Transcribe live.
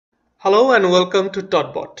Hello and welcome to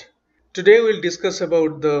ThoughtBot. Today we'll discuss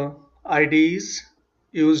about the IDEs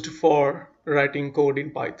used for writing code in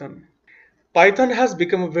Python. Python has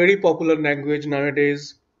become a very popular language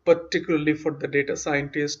nowadays, particularly for the data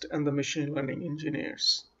scientists and the machine learning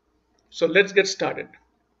engineers. So let's get started.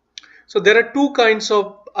 So there are two kinds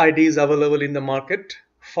of IDEs available in the market.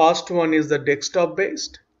 First one is the desktop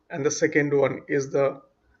based and the second one is the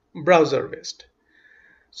browser based.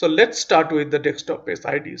 So let's start with the desktop based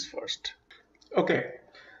IDEs first. Okay,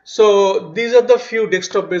 so these are the few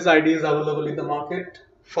desktop-based IDEs available in the market.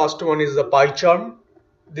 First one is the PyCharm.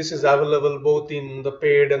 This is available both in the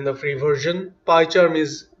paid and the free version. PyCharm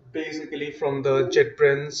is basically from the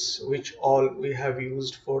JetBrains, which all we have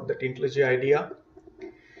used for that IntelliJ IDEA.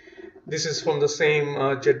 This is from the same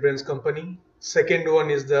JetBrains company. Second one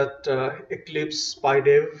is that Eclipse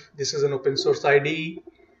PyDev. This is an open source IDE.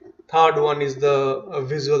 Third one is the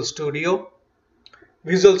Visual Studio.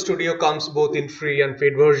 Visual Studio comes both in free and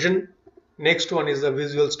paid version. Next one is the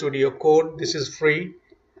Visual Studio Code. This is free.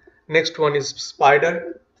 Next one is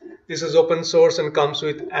Spider. This is open source and comes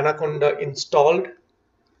with Anaconda installed.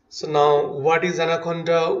 So now what is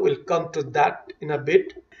Anaconda? We'll come to that in a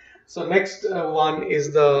bit. So next one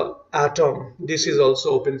is the Atom. This is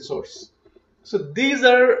also open source. So these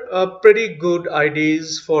are pretty good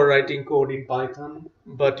IDEs for writing code in Python,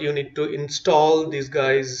 but you need to install these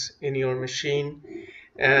guys in your machine,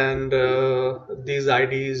 and these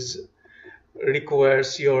IDEs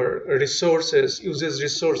requires your resources, uses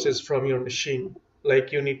resources from your machine.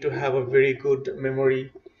 Like you need to have a very good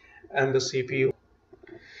memory and the CPU.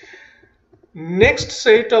 Next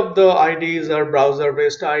set of the IDEs are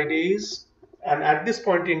browser-based IDEs, and at this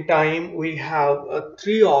point in time we have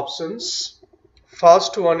three options.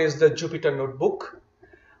 First one is the Jupyter Notebook.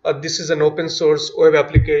 This is an open source web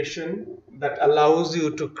application that allows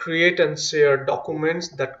you to create and share documents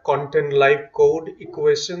that contain live code,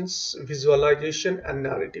 equations, visualization, and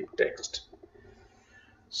narrative text.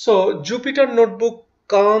 So Jupyter Notebook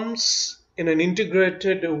comes in an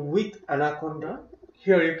integrated with Anaconda.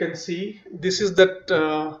 Here you can see this is that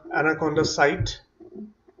Anaconda site,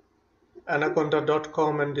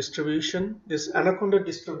 anaconda.com, and distribution. This Anaconda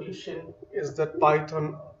distribution is the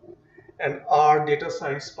Python and R data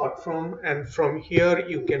science platform, and from here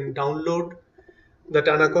you can download that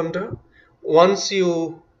Anaconda. Once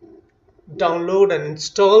you download and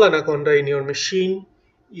install Anaconda in your machine,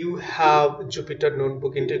 you have Jupyter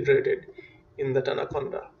Notebook integrated in that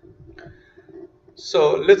Anaconda.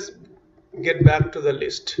 So let's get back to the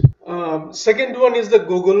list. Second one is the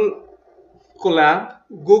Google Colab.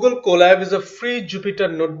 Google Colab is a free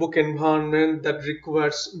Jupyter Notebook environment that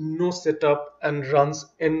requires no setup and runs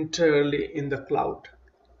entirely in the cloud.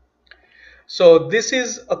 So this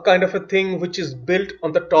is a kind of a thing which is built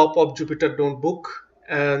on the top of Jupyter Notebook,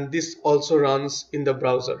 and this also runs in the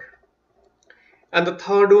browser. And the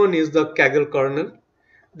third one is the Kaggle kernel.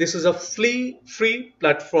 This is a free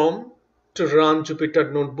platform to run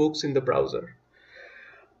Jupyter Notebooks in the browser.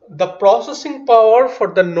 The processing power for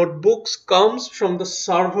the notebooks comes from the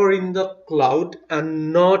server in the cloud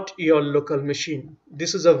and not your local machine.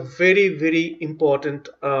 This is a very important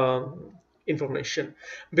information,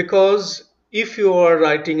 because if you are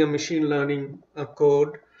writing a machine learning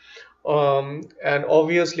code, and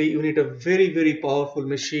obviously you need a very powerful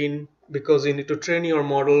machine, because you need to train your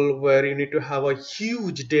model where you need to have a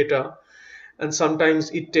huge data, and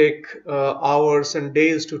sometimes it takes hours and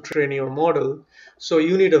days to train your model. So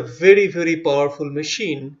you need a very powerful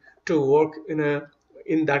machine to work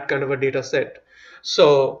in that kind of a data set.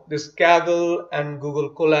 So this Kaggle and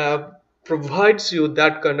Google Colab provides you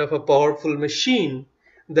that kind of a powerful machine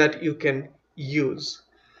that you can use.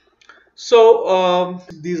 So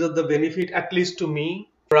these are the benefit, at least to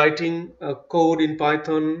me, writing code in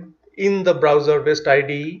Python in the browser-based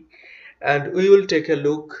IDE, and we will take a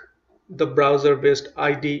look the browser-based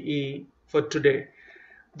IDE for today.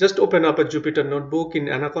 Just open up a Jupyter Notebook in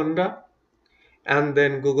Anaconda, and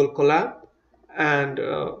then Google Colab and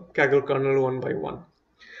Kaggle kernel one by one.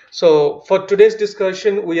 So for today's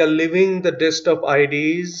discussion, we are leaving the desktop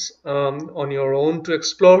IDEs on your own to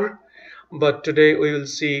explore, but today we will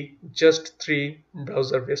see just three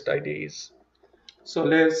browser-based IDEs. So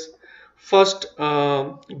let's first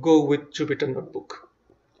go with Jupyter Notebook.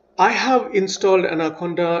 I have installed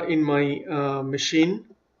Anaconda in my machine.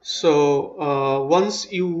 So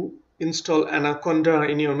once you install Anaconda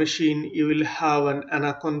in your machine, you will have an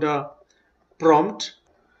Anaconda prompt.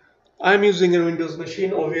 I'm using a Windows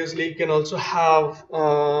machine. Obviously, you can also have,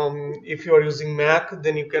 if you are using Mac,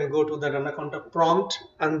 then you can go to that Anaconda prompt,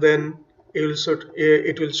 and then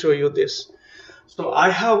it will show you this. So I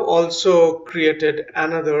have also created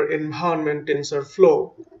another environment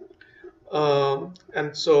TensorFlow.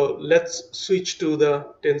 And so let's switch to the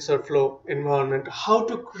TensorFlow environment. How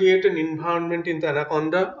to create an environment in the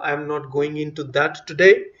Anaconda? I am not going into that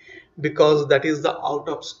today because that is the out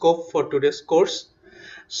of scope for today's course.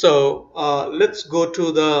 So let's go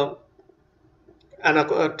to the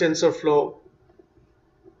TensorFlow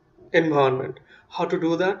environment. How to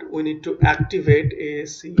do that? We need to activate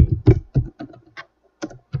AAC.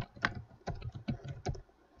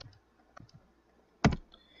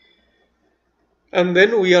 And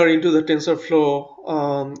then we are into the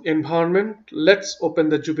TensorFlow environment. Let's open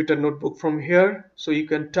the Jupyter Notebook from here. So you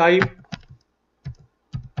can type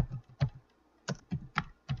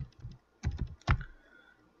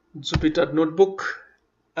Jupyter Notebook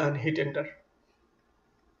and hit enter.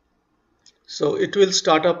 So it will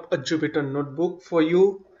start up a Jupyter Notebook for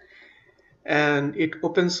you, and it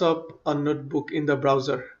opens up a notebook in the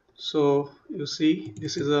browser. So you see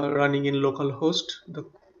this is running in localhost. The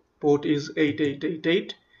port is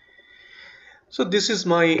 8888. So this is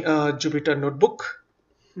my Jupyter Notebook.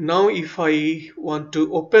 Now if I want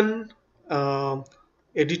to open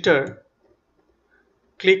editor,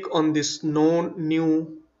 click on this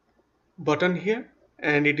new button here,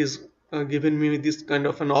 and it is given me this kind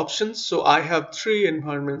of an option. So I have 3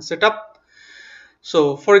 environments set up.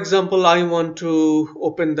 So for example, I want to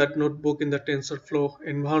open that notebook in the TensorFlow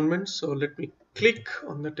environment. So let me click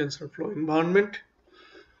on the TensorFlow environment,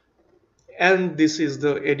 and this is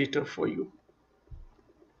the editor for you.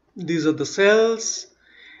 These are the cells,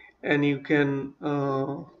 and you can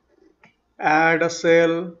add a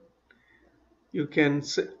cell, you can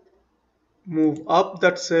move up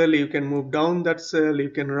that cell, you can move down that cell, you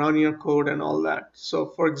can run your code and all that. So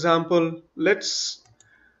for example, let's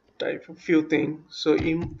type a few things. So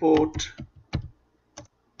import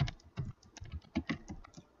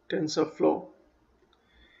TensorFlow,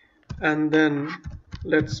 and then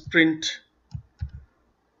let's print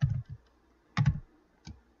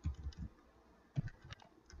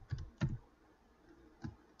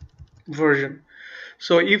version.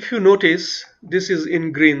 So if you notice, this is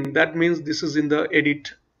in green, that means this is in the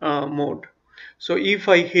edit mode. So if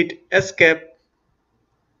I hit escape,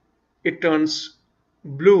 it turns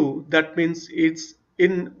blue, that means it's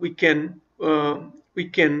in, we can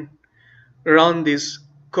run this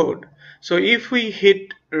code. So if we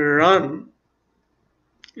hit run,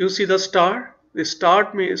 you see the star. The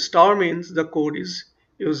star means the code is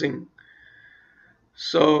using.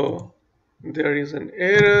 So there is an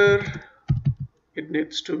error, it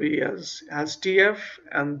needs to be as TF,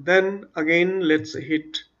 and then again let's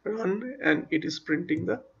hit run, and it is printing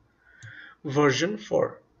the version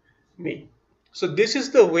for me. So this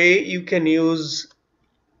is the way you can use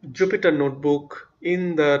Jupyter Notebook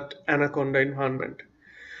in that Anaconda environment.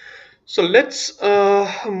 So let's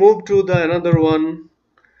move to the another one,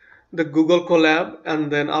 the Google Colab,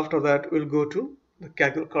 and then after that we'll go to the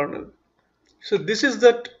Kaggle kernel. So this is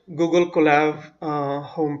that Google Colab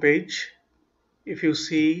homepage. If you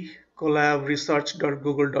see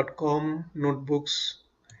collabresearch.google.com notebooks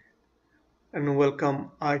and welcome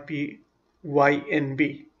IPYNB.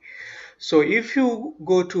 So if you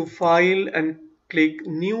go to file and click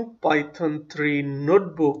new Python 3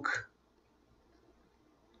 notebook,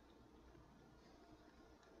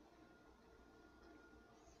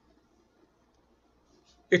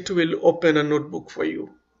 it will open a notebook for you.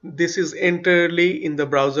 This is entirely in the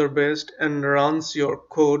browser based and runs your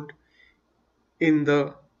code in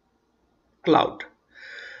the cloud.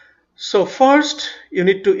 So first you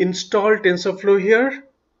need to install TensorFlow here.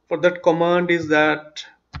 For that, command is that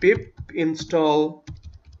pip install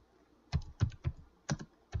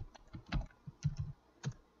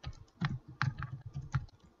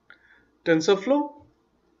TensorFlow,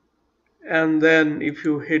 and then if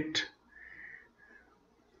you hit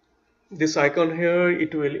this icon here,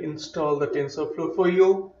 it will install the TensorFlow for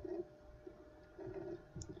you.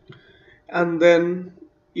 And then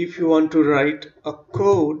if you want to write a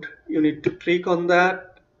code, you need to click on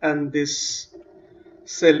that, and this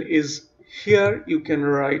cell is here. You can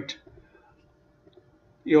write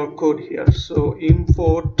your code here. So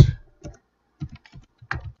import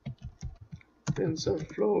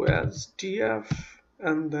TensorFlow as TF,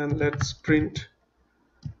 and then let's print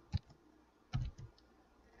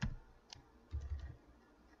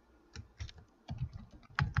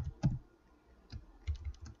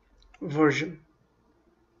version.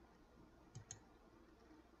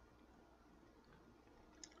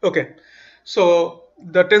 Okay, so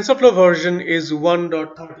the TensorFlow version is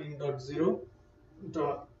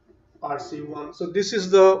 1.13.0.rc1. So this is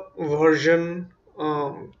the version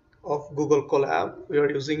of Google Colab we are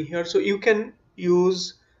using here. So you can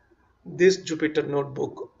use this Jupyter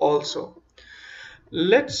Notebook also.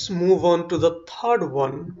 Let's move on to the third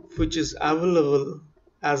one, which is available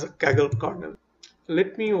as a Kaggle kernel.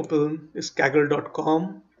 Let me open this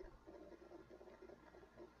kaggle.com.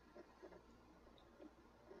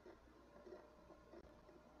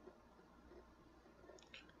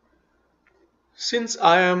 Since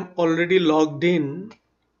I am already logged in,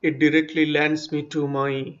 it directly lands me to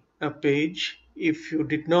my page. If you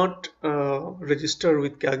did not register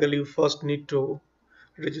with Kaggle, you first need to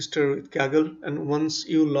register with Kaggle, and once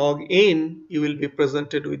you log in, you will be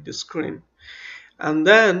presented with this screen. And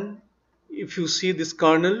then if you see this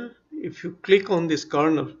kernel, if you click on this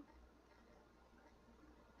kernel,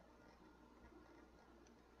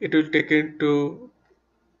 it will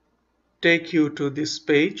take you to this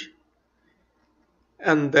page,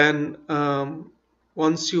 and then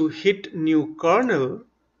once you hit new kernel,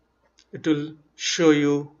 it will show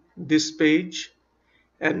you this page,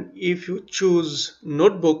 and if you choose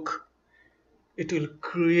notebook, it will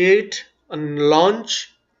create and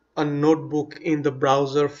launch a notebook in the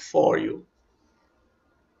browser for you.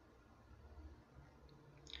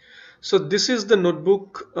 So this is the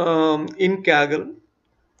notebook in Kaggle.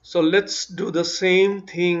 So let's do the same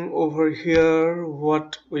thing over here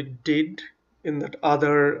what we did in that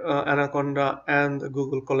other Anaconda and the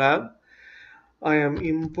Google Colab. I am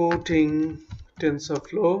importing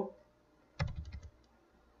TensorFlow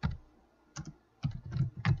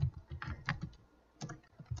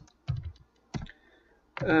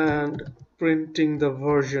and printing the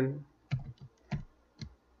version.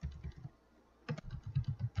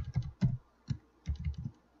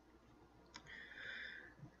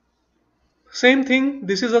 Same thing,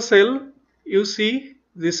 this is a cell. You see,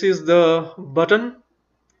 this is the button.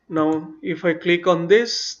 Now if I click on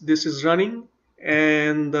this, this is running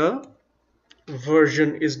and the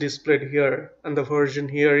version is displayed here, and the version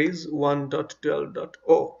here is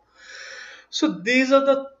 1.12.0. So these are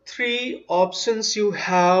the three options you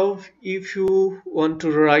have if you want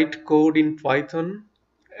to write code in Python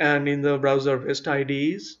and in the browser-based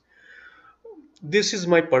IDEs. This is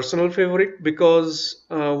my personal favorite because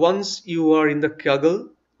once you are in the Kaggle,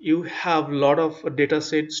 you have a lot of data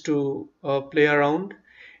sets to play around,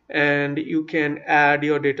 and you can add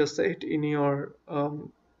your data set in your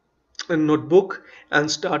notebook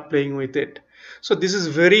and start playing with it. So this is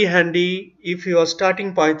very handy if you are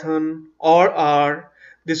starting Python or R.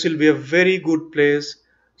 This will be a very good place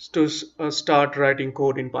to start writing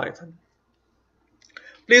code in Python.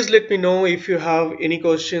 Please let me know if you have any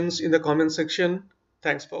questions in the comment section.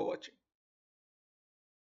 Thanks for watching.